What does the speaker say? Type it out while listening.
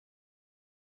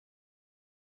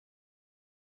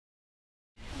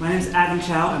My name is Adam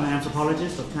Chow. I'm an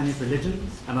anthropologist of Chinese religion.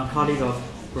 I'm a colleague of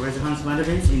Professor Hans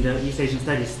in the East Asian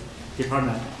Studies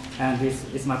department. And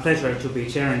it's my pleasure to be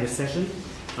chairing this session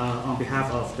on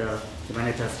behalf of the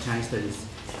Humanitas Chinese Studies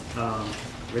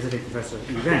Visiting Professor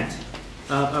event.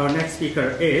 Our next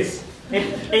speaker is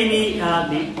Amy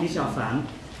Li Xiaofan,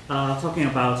 talking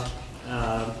about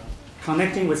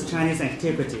connecting with Chinese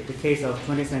antiquity, the case of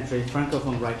 20th century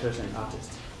Francophone writers and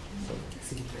artists. So,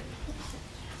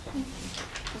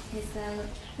 okay, so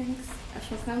thanks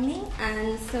for coming.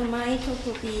 And so my talk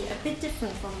will be a bit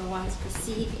different from the ones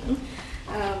preceding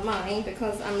mine,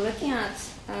 because I'm looking at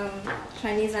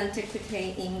Chinese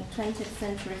antiquity in 20th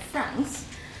century France.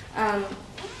 And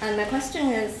my question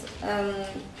is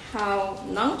how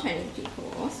non-Chinese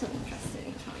people are also interested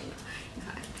in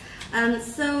China.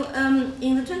 So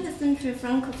in the 20th century,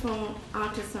 Francophone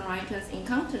artists and writers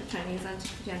encountered Chinese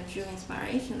antiquity and drew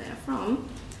inspiration therefrom.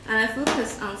 And I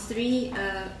focus on three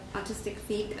artistic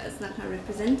figures that are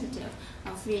representative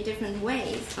of three different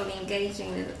ways of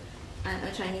engaging with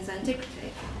Chinese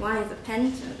antiquity. One is a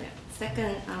painter, the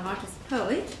second an artist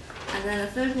poet, and then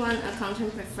the third one a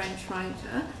contemporary French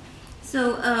writer.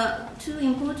 So two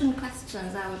important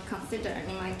questions I would consider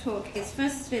in my talk is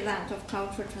firstly that of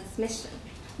cultural transmission.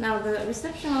 Now, the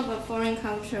reception of a foreign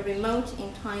culture remote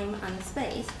in time and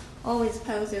space always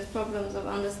poses problems of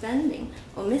understanding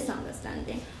or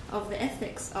misunderstanding of the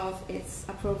ethics of its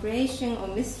appropriation or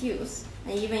misuse,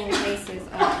 and even in cases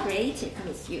of creative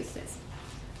misuses.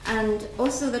 And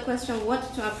also the question of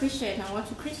what to appreciate and what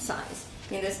to criticize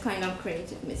in this kind of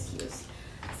creative misuse.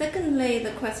 Secondly,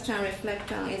 the question I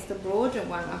reflect on is the broader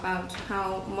one about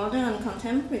how modern and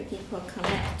contemporary people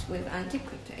connect with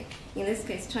antiquity, in this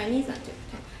case Chinese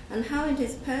antiquity, and how it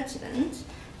is pertinent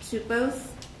to both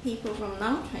people from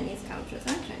non-Chinese cultures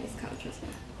and Chinese cultures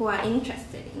who are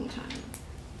interested in China.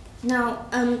 Now,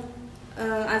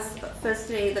 as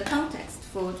firstly the context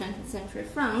for 20th century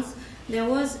France, there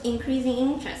was increasing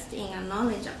interest in and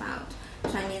knowledge about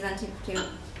Chinese antiquity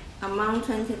among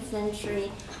 20th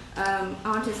century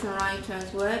artists and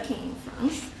writers working in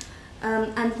France.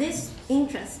 And this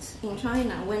interest in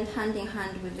China went hand in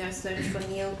hand with their search for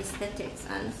new aesthetics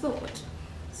and thought.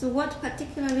 So what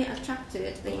particularly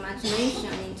attracted the imagination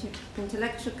and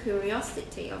intellectual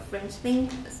curiosity of French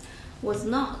thinkers was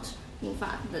not, in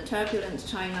fact, the turbulent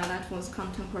China that was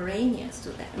contemporaneous to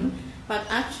them, but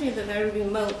actually the very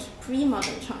remote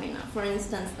pre-modern China, for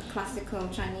instance, the classical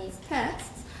Chinese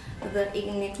texts, the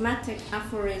enigmatic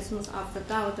aphorisms of the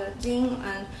Tao Te Ching,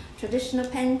 and traditional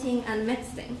painting and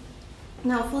medicine.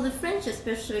 Now, for the French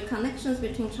especially, connections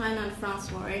between China and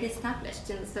France were already established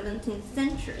in the 17th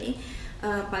century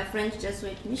by French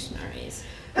Jesuit missionaries,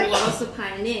 who were also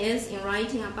pioneers in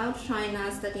writing about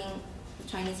China, studying the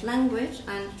Chinese language,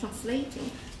 and translating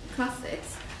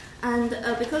classics. And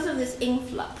because of this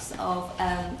influx of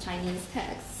Chinese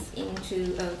texts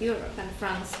into Europe and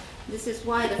France, this is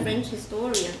why the French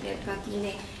historian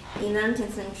Gardiner in the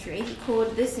 19th century he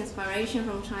called this inspiration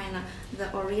from China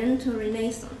the Oriental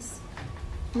Renaissance.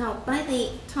 Now, by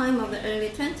the time of the early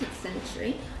 20th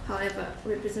century, however,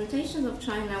 representations of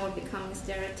China were becoming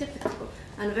stereotypical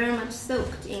and very much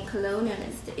soaked in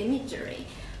colonialist imagery.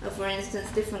 For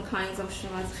instance, different kinds of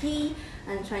chinoiserie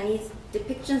and Chinese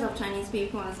depictions of Chinese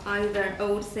people as either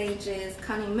old sages,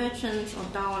 cunning merchants, or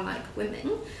Tao-like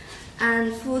women.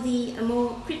 And for the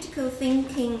more critical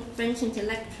thinking French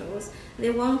intellectuals,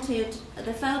 they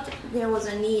felt there was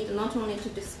a need not only to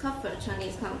discover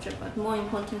Chinese culture, but more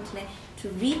importantly, to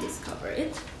rediscover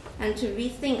it and to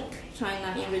rethink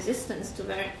China in resistance to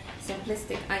very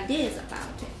simplistic ideas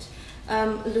about it.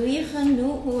 Louis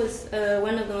Renou, who was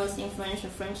one of the most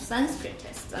influential French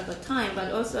Sanskritists at the time,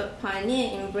 but also a pioneer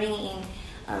in bringing in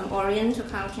Oriental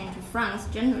culture into France,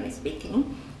 generally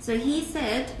speaking. So he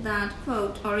said that,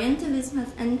 quote, Orientalism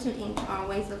has entered into our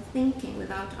ways of thinking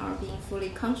without our being fully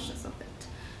conscious of it.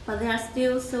 But there are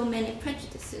still so many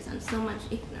prejudices and so much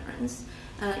ignorance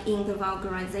in the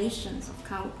vulgarizations of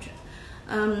culture.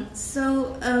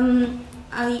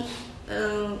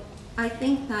 I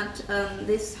think that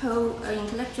this whole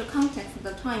intellectual context at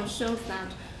the time shows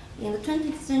that in the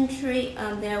 20th century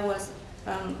there was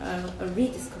a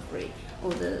rediscovery,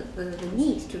 or the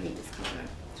need to rediscover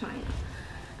China.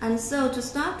 And so to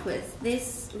start with,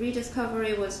 this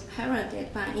rediscovery was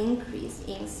heralded by an increase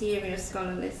in serious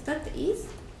scholarly studies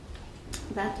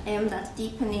that aimed at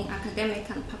deepening academic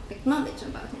and public knowledge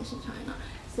about ancient China.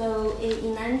 So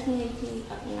in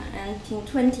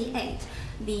 1928,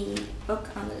 the book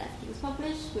on the left was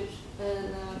published, which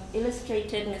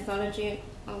illustrated mythology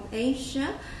of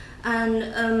Asia,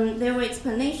 and there were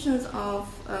explanations of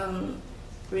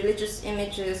religious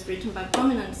images written by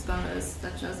prominent scholars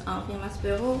such as Henri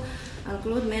Maspero and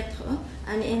Claude Maître,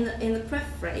 and in the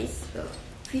preface,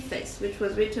 which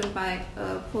was written by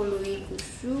Paul-Louis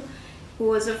Bouchou, who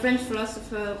was a French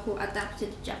philosopher who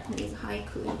adapted Japanese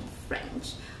haiku into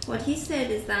French. What he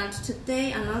said is that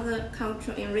today another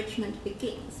cultural enrichment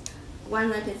begins, one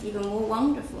that is even more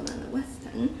wonderful than the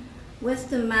Western.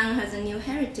 Western man has a new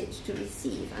heritage to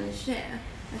receive and share,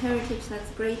 a heritage that's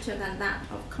greater than that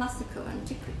of classical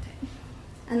antiquity.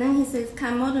 And then he says,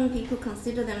 can modern people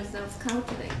consider themselves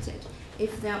cultivated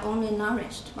if they're only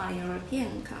nourished by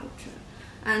European culture?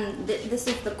 And this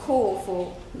is the call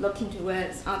for looking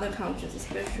towards other cultures,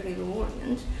 especially the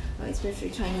Orient,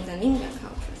 especially Chinese and Indian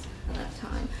cultures at that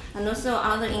time. And also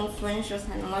other influential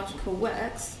sinological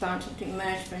works started to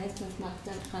emerge, for instance,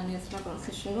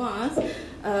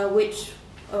 which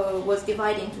was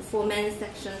divided into 4 main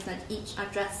sections that each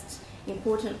addressed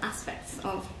important aspects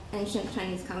of ancient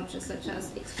Chinese culture, such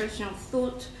as expression of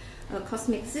thought,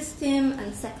 cosmic system,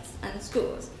 and sects and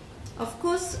schools. Of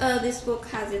course, this book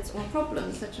has its own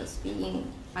problems, such as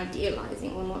being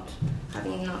idealizing or not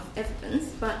having enough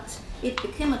evidence, but it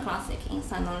became a classic in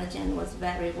sinology and was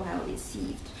very well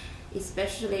received,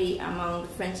 especially among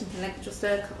French intellectual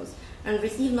circles, and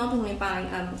received not only by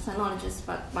sinologists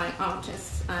but by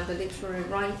artists and the literary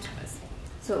writers.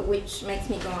 So, which makes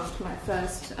me go on to my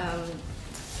first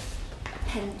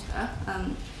painter.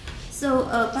 So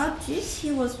Baptiste,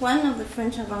 he was one of the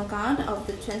French avant-garde of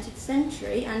the 20th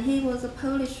century, and he was a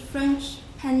Polish-French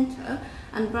painter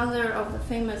and brother of the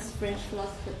famous French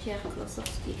philosopher Pierre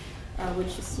Klossowski,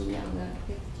 which you see on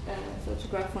the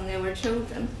photograph when they were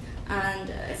children.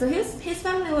 And so his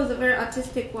family was a very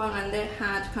artistic one, and they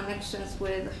had connections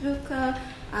with Rilke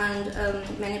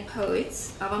and many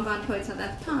poets, avant-garde poets at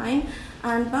that time.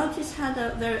 And Baptiste had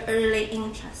a very early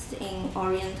interest in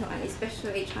Oriental and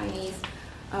especially Chinese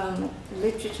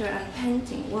literature and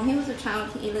painting. When he was a child,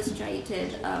 he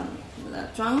illustrated the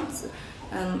Zhuangzi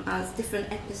as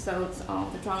different episodes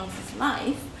of the Zhuangzi's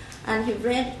life, and he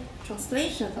read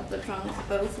translations of the Zhuangzi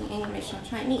both in English and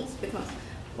Chinese, because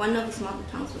one of his mother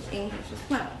tongues was English as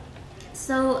well.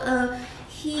 So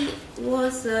he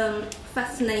was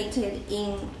fascinated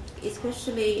in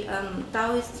especially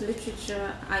Taoist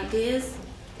literature ideas,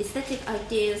 aesthetic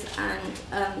ideas,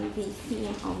 and the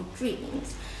theme of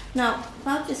dreams. Now,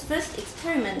 Baptiste first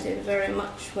experimented very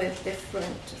much with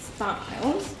different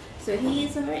styles, so he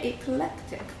is a very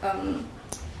eclectic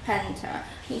painter.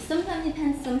 Sometimes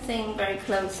paints something very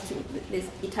close to this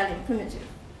Italian primitive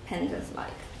painters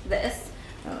like this,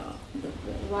 the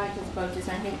writer's Baptiste,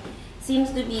 and he seems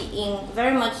to be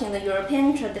very much in the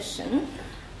European tradition,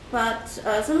 but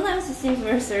sometimes he seems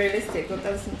very surrealistic or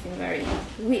does something very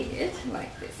weird,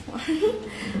 like this one.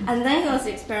 And then he was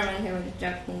experimenting with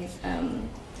Japanese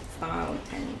style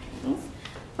paintings.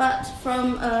 But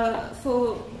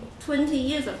for 20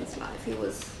 years of his life, he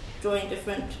was drawing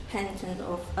different paintings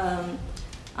of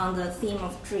on the theme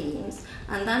of dreams,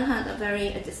 and then had a very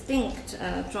distinct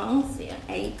Zhuangzi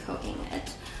echo in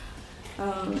it,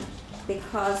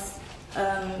 because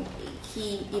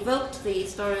he evoked the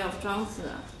story of Zhuangzi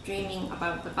dreaming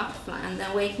about the butterfly and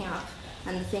then waking up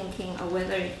and thinking of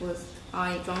whether it was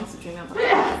Zhuangzi dreaming about the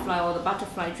butterfly or the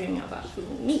butterfly dreaming about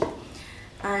me.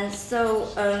 And so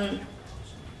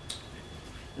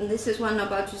this is one of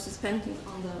Baptiste's paintings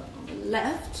on the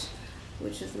left,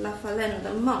 which is La Phalène,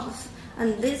 the moth.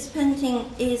 And this painting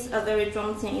is a very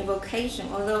Zhuangzi evocation,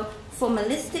 although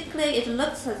formalistically it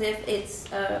looks as if it's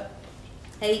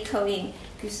echoing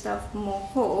Gustave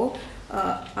Moreau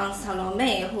on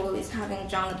Salome, who is having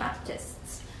John the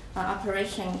Baptist's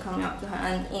apparition coming up to her.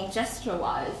 And in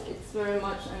gesture-wise, it's very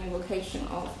much an evocation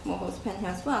of Moreau's painting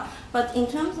as well. But in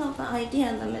terms of the idea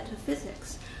and the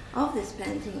metaphysics of this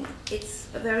painting, it's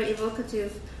very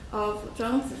evocative of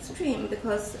Zhuangzi's dream,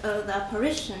 because the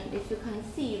apparition, if you can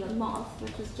see the moth,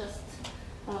 which is just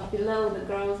below the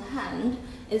girl's hand,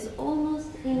 is almost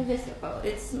invisible.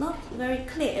 It's not very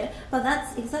clear, but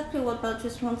that's exactly what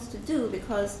Baptiste wants to do,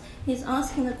 because he's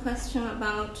asking the question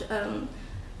about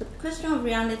the question of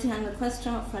reality and the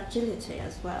question of fragility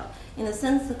as well. In a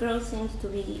sense, the girl seems to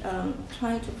be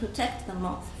trying to protect the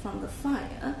moth from the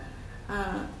fire.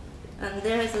 And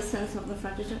there is a sense of the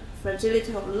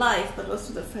fragility of life, but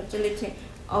also the fragility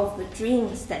of the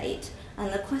dream state,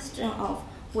 and the question of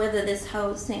whether this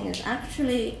whole thing is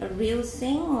actually a real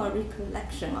thing or a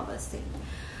recollection of a thing.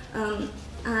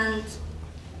 And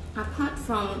apart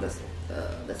from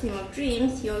the theme of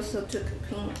dreams, he also took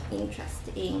a keen interest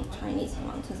in Chinese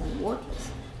mountains and waters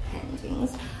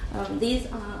paintings. These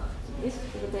are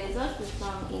the desert was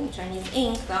done in Chinese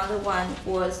ink. The other one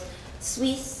was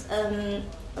Swiss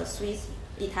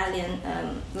Italian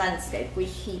landscape,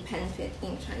 which he painted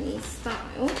in Chinese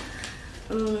style.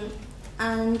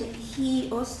 And he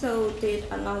also did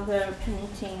another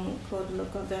painting called Le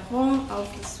Gouvernement of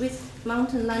the Swiss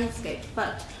mountain landscape,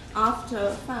 but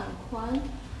after Fan Kuan,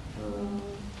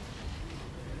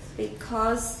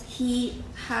 because he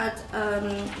had,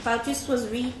 Bautista was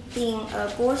reading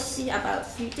Guoxi about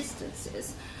three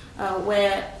distances,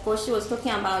 where Guoxi was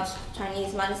talking about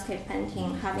Chinese landscape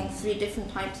painting having three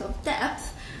different types of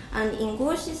depth. And in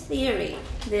Guoxi's theory,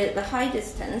 the high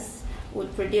distance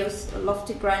would produce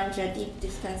lofty grandeur, deep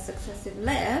distance, successive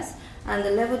layers, and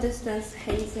the level distance,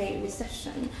 hazy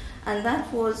recession. And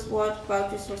that was what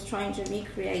Bautista was trying to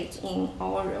recreate in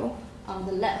Oro on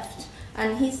the left.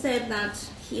 And he said that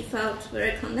he felt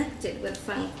very connected with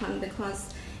Fan Kuan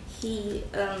because he,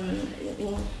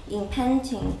 in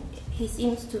painting, he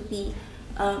seems to be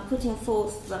putting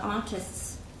forth the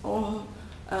artist's own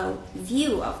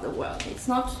view of the world. It's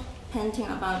not painting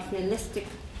about realistic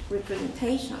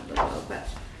representation of the world, but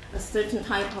a certain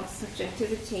type of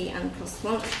subjectivity and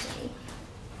cosmology.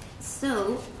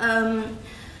 So,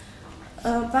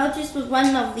 Bautista was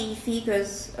one of the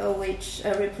figures which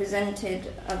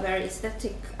represented a very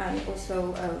aesthetic and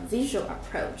also a visual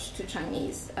approach to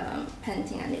Chinese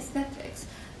painting and aesthetics.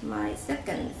 My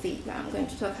second figure I'm going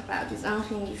to talk about is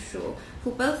Henri Michaud,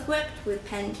 who both worked with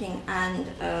painting and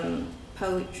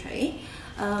poetry,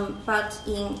 but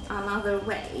in another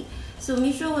way. So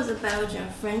Michaud was a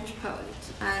Belgian-French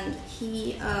poet, and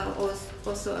he was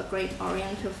also a great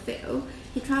Orientophile.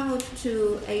 He traveled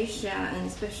to Asia, and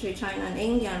especially China and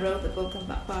India, and wrote the book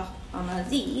on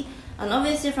Asie. And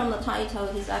obviously from the title,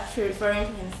 he's actually referring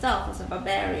to himself as a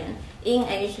barbarian in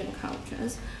Asian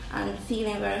cultures, and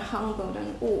feeling very humbled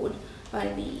and awed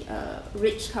by the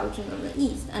rich cultures of the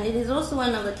East. And it is also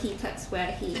one of the key texts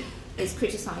where he is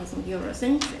criticizing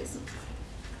Eurocentrism.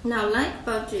 Now, like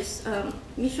Bautista,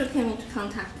 Michaud came into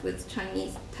contact with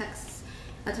Chinese texts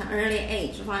at an early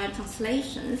age via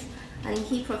translations, and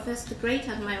he professed great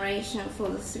admiration for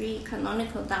the three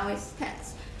canonical Taoist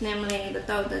texts, namely the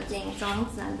Tao Te Ching,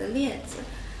 Zhuangzi, and the Liezi.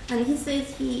 And he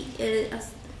says he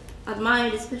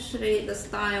admired especially the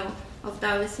style of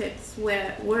Taoist texts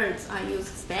where words are used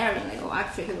sparingly, or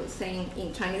actually he was saying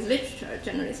in Chinese literature,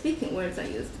 generally speaking, words are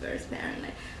used very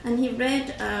sparingly. And he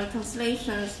read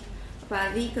translations by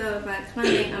Vigo, by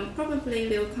Klang, and probably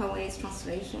Liu Kawei's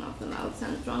translation of the Lao Tzu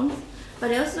and Zhuangzi.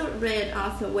 But he also read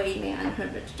Arthur Waley and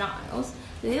Herbert Giles.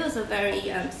 So he was a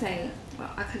very,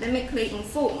 academically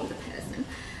informed person.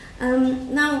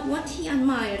 Now, what he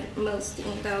admired most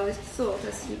in Taoist thought,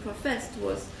 as he professed,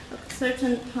 was a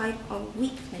certain type of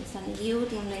weakness and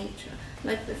yielding nature,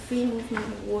 like the free movement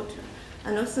of water,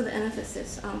 and also the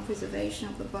emphasis on preservation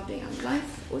of the body and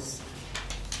life force.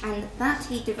 And that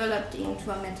he developed into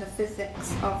a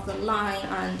metaphysics of the line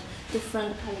and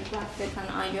different calligraphic and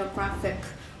ideographic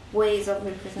ways of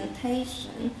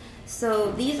representation.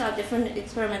 So these are different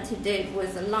experiments he did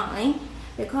with the line,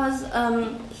 because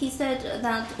he said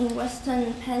that in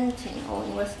Western painting or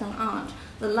in Western art,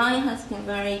 the line has been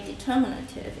very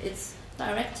determinative. It's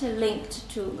directly linked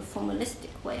to the formalistic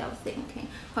way of thinking.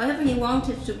 However, he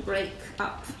wanted to break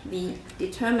up the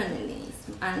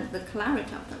determinism and the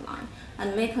clarity of the line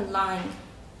and make a line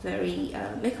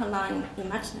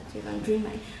imaginative and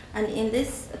dreamy. And in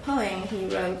this poem, he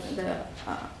wrote the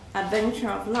Adventure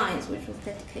of Lines, which was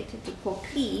dedicated to Paul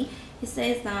Klee. He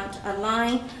says that a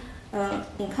line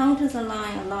encounters a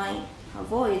line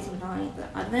avoids a line. The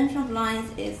adventure of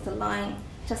lines is the line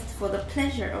just for the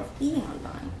pleasure of being a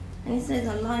line. And he says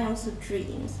a line also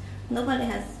dreams. Nobody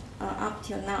has up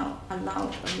till now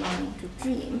allowed a line to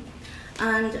dream.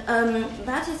 And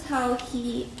that is how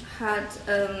he had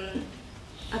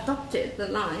adopted the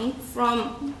line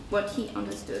from what he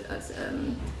understood as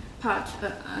an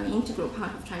integral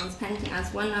part of Chinese painting,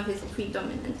 as one of his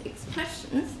predominant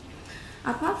expressions.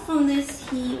 Apart from this,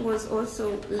 he was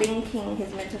also linking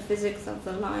his metaphysics of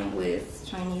the line with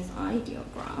Chinese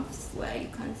ideographs, where you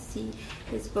can see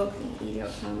his book in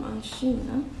Ideographs,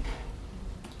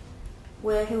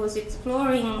 where he was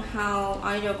exploring how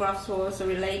ideographs were also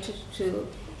related to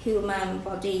human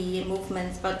body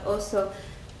movements, but also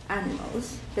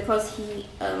animals, because he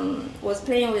was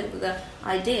playing with the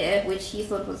idea, which he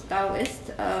thought was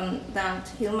Taoist, that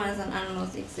humans and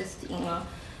animals exist in a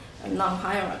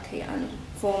non-hierarchy and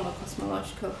form a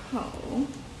cosmological whole.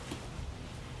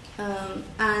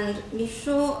 And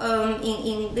Michaud,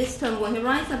 in this term, when he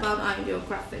writes about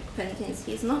ideographic paintings,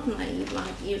 he's not naive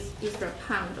like Israel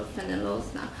Pound or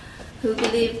Fenellosa, who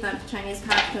believe that Chinese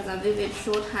characters are vivid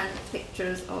shorthand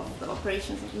pictures of the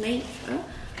operations of nature.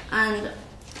 And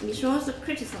Michaud also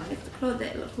criticized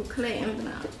Claudel, who claimed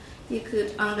that you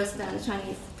could understand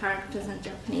Chinese characters and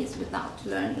Japanese without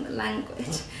learning the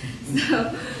language.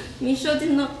 So Michaud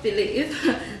did not believe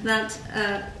that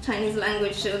Chinese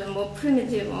language showed a more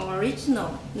primitive or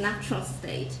original natural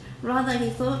state. Rather, he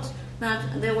thought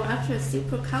that they were actually a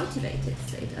super-cultivated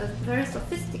state, a very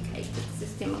sophisticated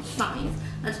system of science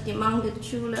that demanded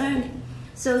true learning.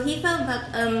 So he felt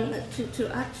that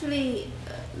to actually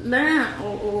learn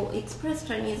or express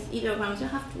Chinese ideograms, you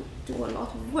have to do a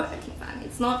lot of work, in fact.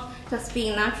 It's not just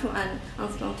being natural and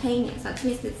unspontaneous. At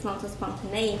least it's not a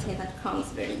spontaneity that comes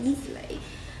very easily.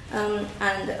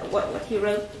 And what he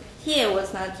wrote here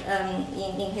was that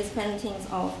in his paintings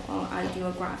of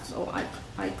ideographs or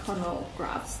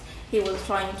iconographs, he was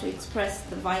trying to express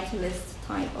the vitalist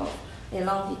type of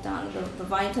élan vital, the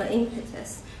vital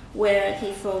impetus, where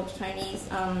he thought Chinese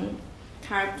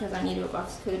characters and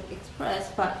ideographs could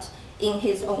express, but in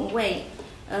his own way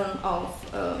of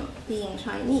being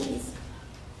Chinese.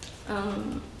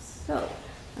 So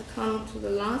I come to the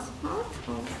last part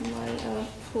of my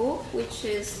talk, which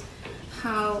is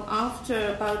how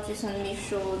after Baucis and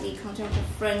Michaud, the contemporary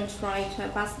French writer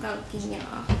Pascal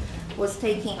Quignard was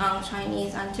taking on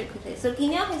Chinese antiquity. So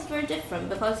Quignard is very different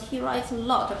because he writes a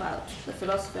lot about the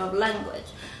philosophy of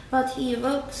language, but he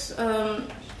evokes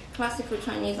classical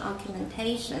Chinese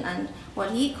argumentation and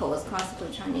what he calls classical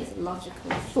Chinese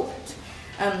logical thought,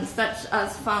 such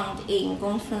as found in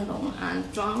Gongsunlong and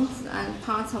Zhuangzi and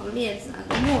parts of Liezi and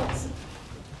Mozi.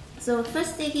 So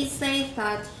firstly, he says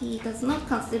that he does not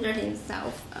consider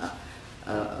himself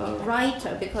a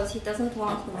writer because he doesn't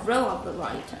want the role of the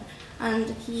writer. And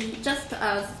he, just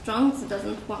as Zhuangzi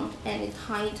doesn't want any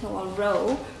title or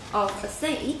role of a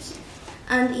sage,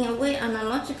 and in a way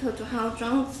analogical to how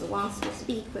Zhuangzi wants to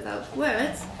speak without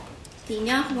words,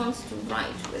 Quignard wants to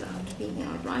write without being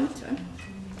a writer.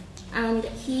 And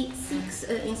he seeks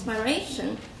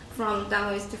inspiration from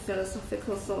Taoist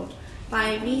philosophical thought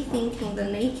by rethinking the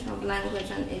nature of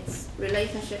language and its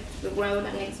relationship to the world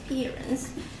and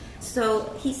experience.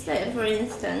 So he said, for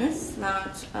instance,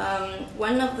 that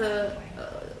one of the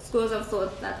schools of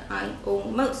thought that I owe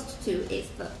most to is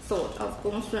the thought of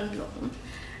Gongsunlong.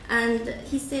 And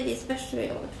he said,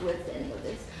 especially with the end of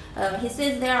this, he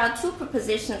says there are two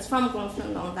propositions from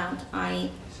Gongsunlong that I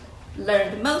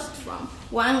learned most from.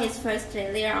 One is,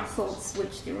 firstly, there are thoughts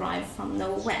which derive from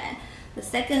nowhere. The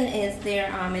second is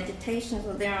there are meditations,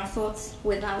 or there are thoughts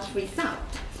without result.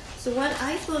 So what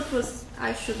I thought was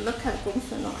I should look at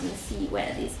Gongsunlong and see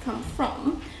where these come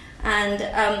from. And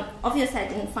obviously I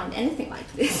didn't find anything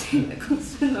like this in the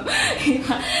Gongsunlong.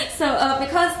 So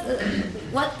because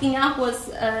what Quignard was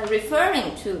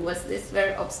referring to was this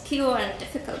very obscure and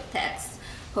difficult text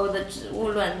called the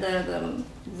the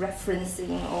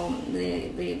referencing, or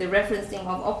the referencing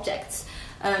of objects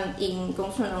in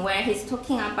Gongsunlong, where he's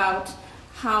talking about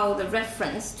how the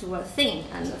reference to a thing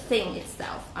and the thing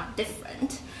itself are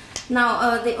different.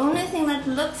 Now, the only thing that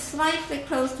looks slightly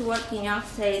close to what Quignard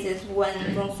says is when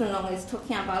Gongsunlong is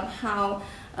talking about how,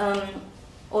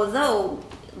 although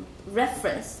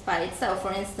reference by itself,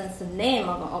 for instance, the name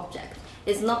of an object,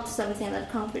 is not something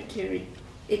that concretely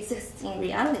exists in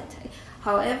reality.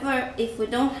 However, if we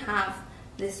don't have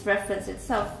this reference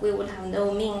itself, we would have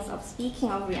no means of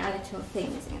speaking of reality of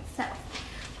things in itself.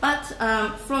 But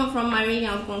from my reading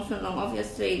of Gongsunlong,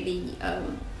 obviously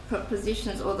the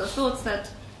propositions or the thoughts that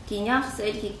Quignard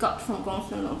said he got from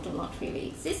Gongsunlong do not really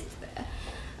exist there.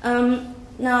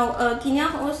 Now,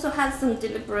 Quignard also has some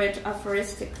deliberate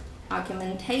aphoristic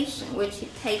argumentation, which he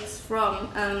takes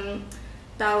from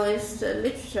Taoist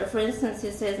literature. For instance,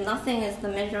 he says, nothing is the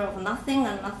measure of nothing,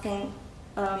 and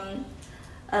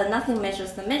nothing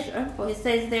measures the measure. Or he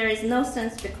says, there is no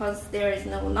sense because there is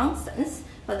no nonsense,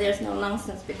 but there's no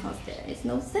nonsense because there is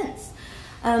no sense.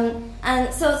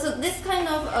 And so this kind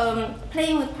of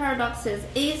playing with paradoxes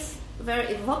is very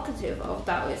evocative of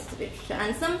Taoist literature,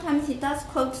 and sometimes he does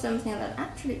quote something that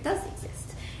actually does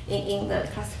exist in the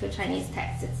classical Chinese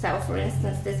text itself. For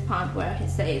instance, this part where he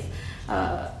says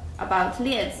about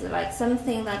Liezi, like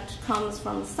something that comes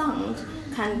from sound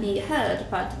can be heard,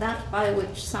 but that by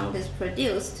which sound is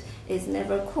produced is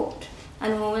never caught.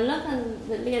 And when we look at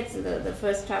the Liezi, the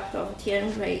first chapter of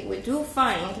Tian Rui, we do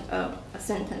find a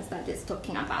sentence that is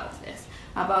talking about this,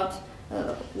 about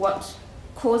what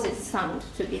causes sound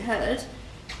to be heard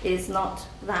is not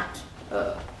that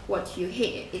what you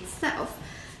hear itself.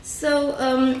 So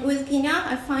with Quignard,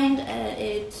 I find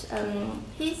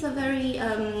he's a very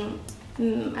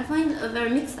I find a very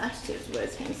mixed attitude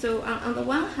towards him. So on the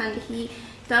one hand, he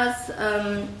does.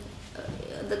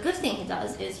 The good thing he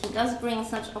does is he does bring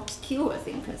such obscure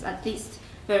thinkers, at least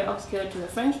very obscure to the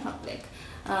French public,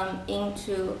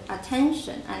 into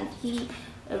attention, and he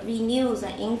renews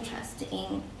an interest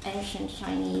in ancient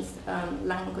Chinese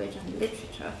language and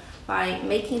literature by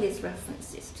making these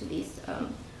references to these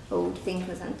old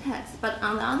thinkers and texts. But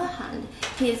on the other hand,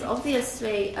 he is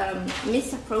obviously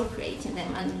misappropriating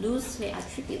them and loosely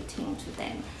attributing to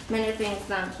them many things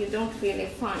that you don't really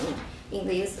find in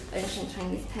these ancient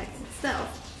Chinese texts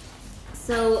itself.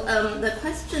 So the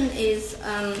question is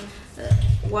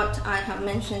what I have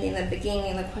mentioned in the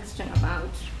beginning, the question about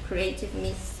creative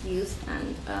misuse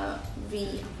and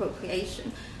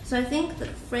reappropriation. So I think the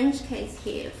French case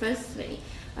here, firstly,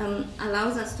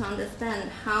 allows us to understand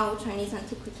how Chinese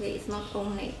antiquity is not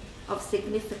only of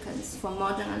significance for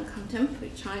modern and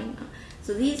contemporary China.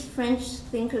 So these French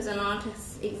thinkers and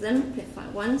artists exemplify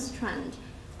one strand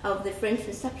of the French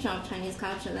reception of Chinese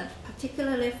culture that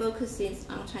particularly focuses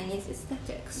on Chinese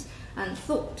aesthetics and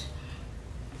thought.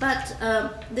 But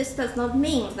this does not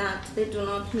mean that they do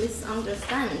not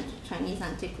misunderstand Chinese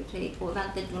antiquity or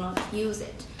that they do not use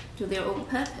it to their own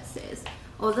purposes.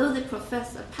 Although they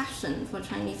profess a passion for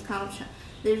Chinese culture,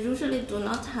 they usually do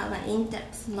not have an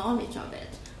in-depth knowledge of it,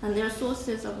 and their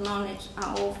sources of knowledge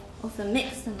are often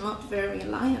mixed and not very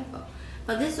reliable.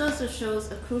 But this also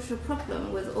shows a crucial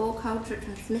problem with all culture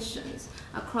transmissions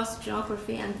across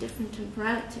geography and different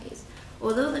temporalities.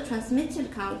 Although the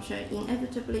transmitted culture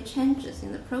inevitably changes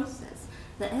in the process,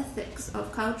 the ethics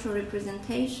of cultural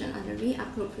representation and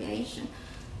reappropriation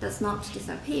does not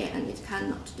disappear, and it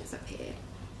cannot disappear.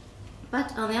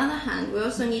 But on the other hand, we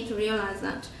also need to realize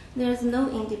that there is no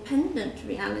independent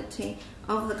reality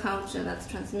of the culture that's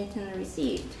transmitted and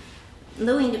received,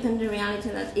 no independent reality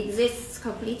that exists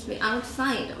completely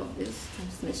outside of this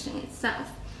transmission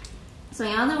itself. So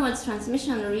in other words,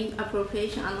 transmission and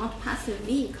reappropriation are not passive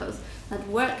vehicles that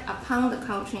work upon the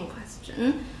culture in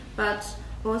question, but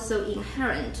also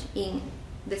inherent in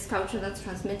this culture that's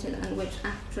transmitted and which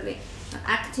actually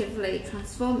actively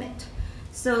transform it.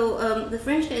 So the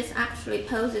French case actually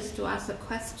poses to us a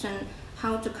question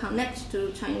how to connect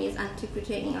to Chinese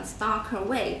antiquity in a starker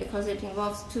way, because it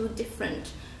involves two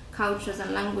different cultures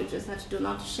and languages that do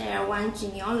not share one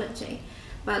genealogy.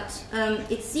 But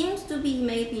it seems to be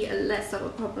maybe a less of a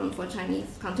problem for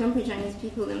contemporary Chinese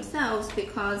people themselves,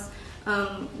 because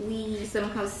we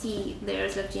somehow see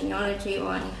there's a genealogy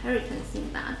or an inheritance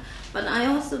in that. But I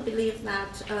also believe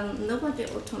that nobody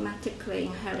automatically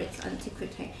inherits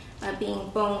antiquity by being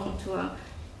born into a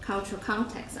cultural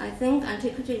context. I think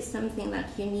antiquity is something that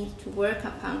you need to work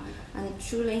upon and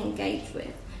truly engage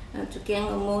with to gain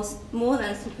a more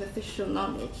than superficial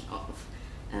knowledge of.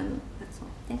 That's all.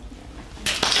 Thank you very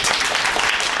much.